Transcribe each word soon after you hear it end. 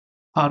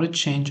How to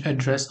change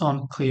address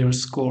on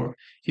ClearScore.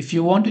 If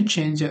you want to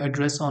change your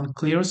address on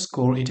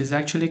ClearScore, it is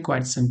actually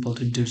quite simple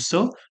to do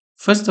so.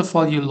 First of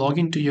all, you log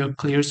into your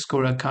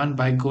ClearScore account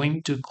by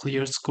going to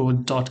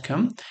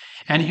clearscore.com,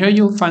 and here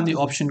you'll find the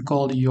option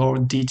called Your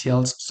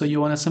Details. So you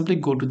want to simply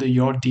go to the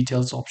Your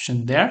Details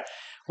option there.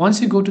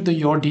 Once you go to the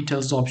Your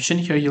Details option,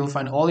 here you'll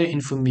find all your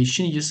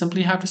information. You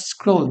simply have to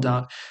scroll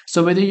down.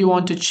 So whether you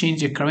want to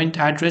change your current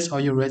address or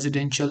your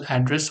residential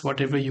address,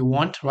 whatever you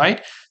want,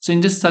 right? So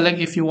in this select,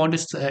 if you want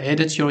to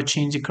edit your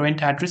change your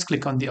current address,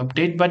 click on the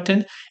update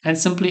button and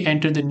simply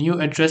enter the new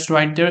address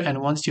right there.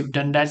 And once you've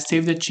done that,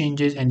 save the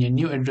changes and your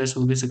new address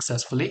will be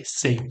successfully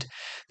saved.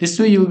 This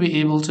way you'll be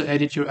able to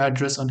edit your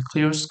address on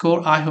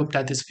ClearScore. I hope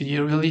that this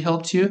video really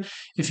helped you.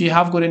 If you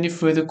have got any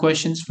further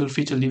questions, feel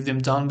free to leave them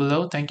down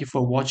below. Thank you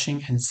for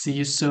watching and see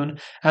you soon,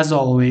 as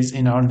always,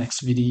 in our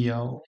next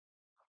video.